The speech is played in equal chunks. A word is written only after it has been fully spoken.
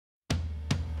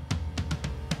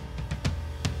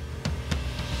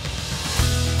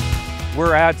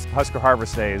We're at Husker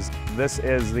Harvest Days. This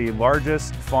is the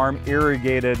largest farm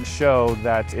irrigated show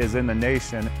that is in the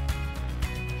nation.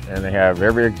 And they have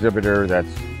every exhibitor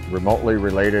that's remotely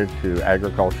related to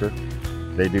agriculture.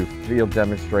 They do field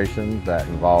demonstrations that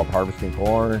involve harvesting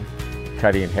corn,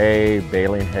 cutting hay,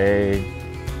 baling hay.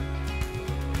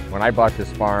 When I bought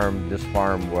this farm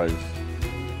was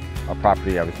a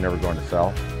property I was never going to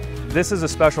sell. This is a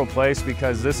special place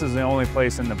because this is the only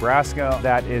place in Nebraska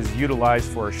that is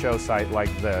utilized for a show site like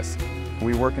this.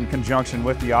 We work in conjunction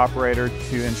with the operator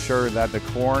to ensure that the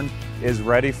corn is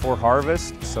ready for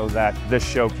harvest so that this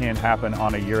show can happen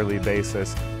on a yearly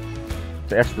basis.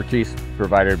 The expertise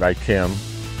provided by Tim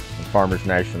and Farmers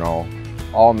National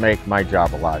all make my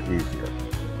job a lot easier.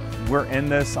 We're in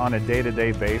this on a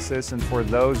day-to-day basis, and for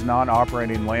those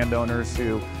non-operating landowners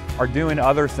who are doing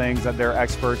other things that they're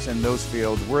experts in those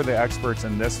fields, we're the experts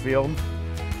in this field.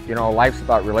 You know, life's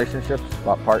about relationships,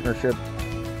 about partnership.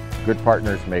 Good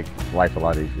partners make life a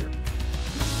lot easier.